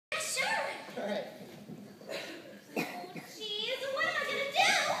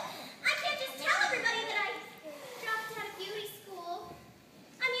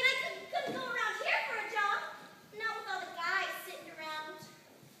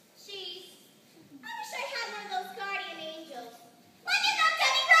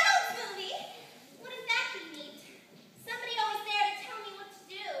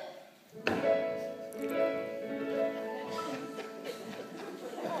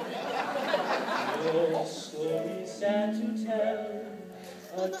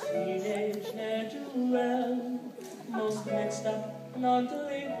teenage ne'er-do-well, most mixed up,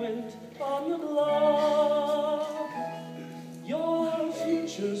 non-delinquent on the block. Your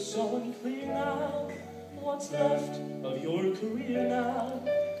future's so unclear now. What's left of your career now?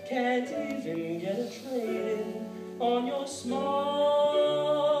 Can't even get a trade-in on your small.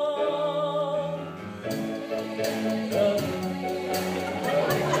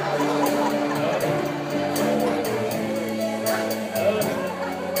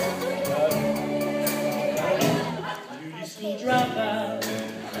 Beauty school dropout,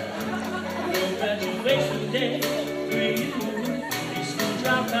 no graduation day for you. Beauty school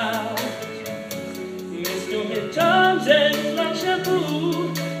dropout, missed your midterms and like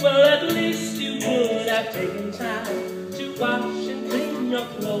shampoo. Well, at least you would have taken time to wash and clean your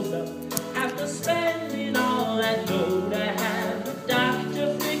clothes up after spending all that dough to have the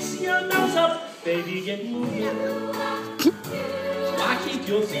doctor fix your nose up. Baby, get moving. Why keep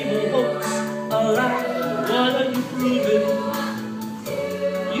your feeble hopes alive? What are you proving?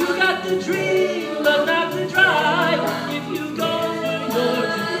 You got the dream, but not the drive. If you go for your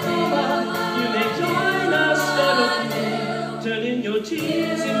diploma, you may join us for the pool. Turn in your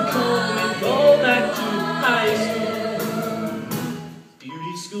tears and comb and go back to high school.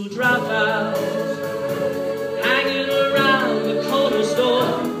 Beauty school dropout, hanging around the corner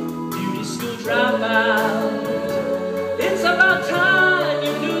store. Beauty school dropout, it's about time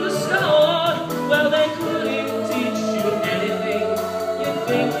you knew the store. Well, they couldn't teach you anything. You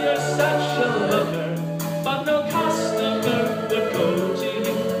think you're such a looker, but no customer would go to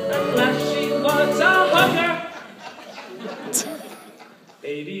you unless she was a hooker.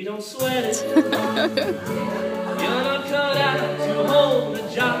 Baby, don't sweat it. You're not cut out to hold a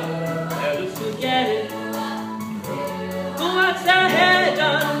job. Never forget it. Who wants their hair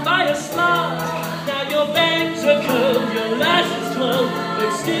done by a slob? Now your bangs are curled, your lashes twirl,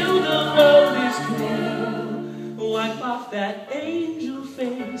 but still the world is cruel. Wipe off that angel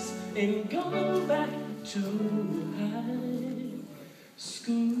face and go back to high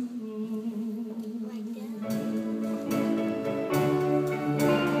school.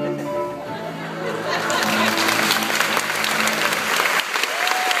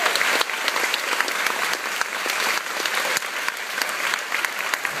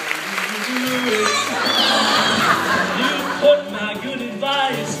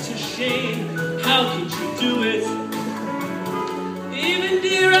 How could you do it? Even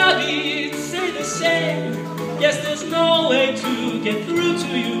dear Abby'd say the same. Yes, there's no way to get through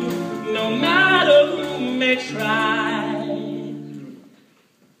to you, no matter who may try.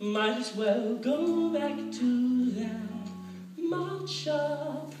 Might as well go back to that malt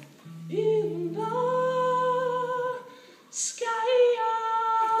shop.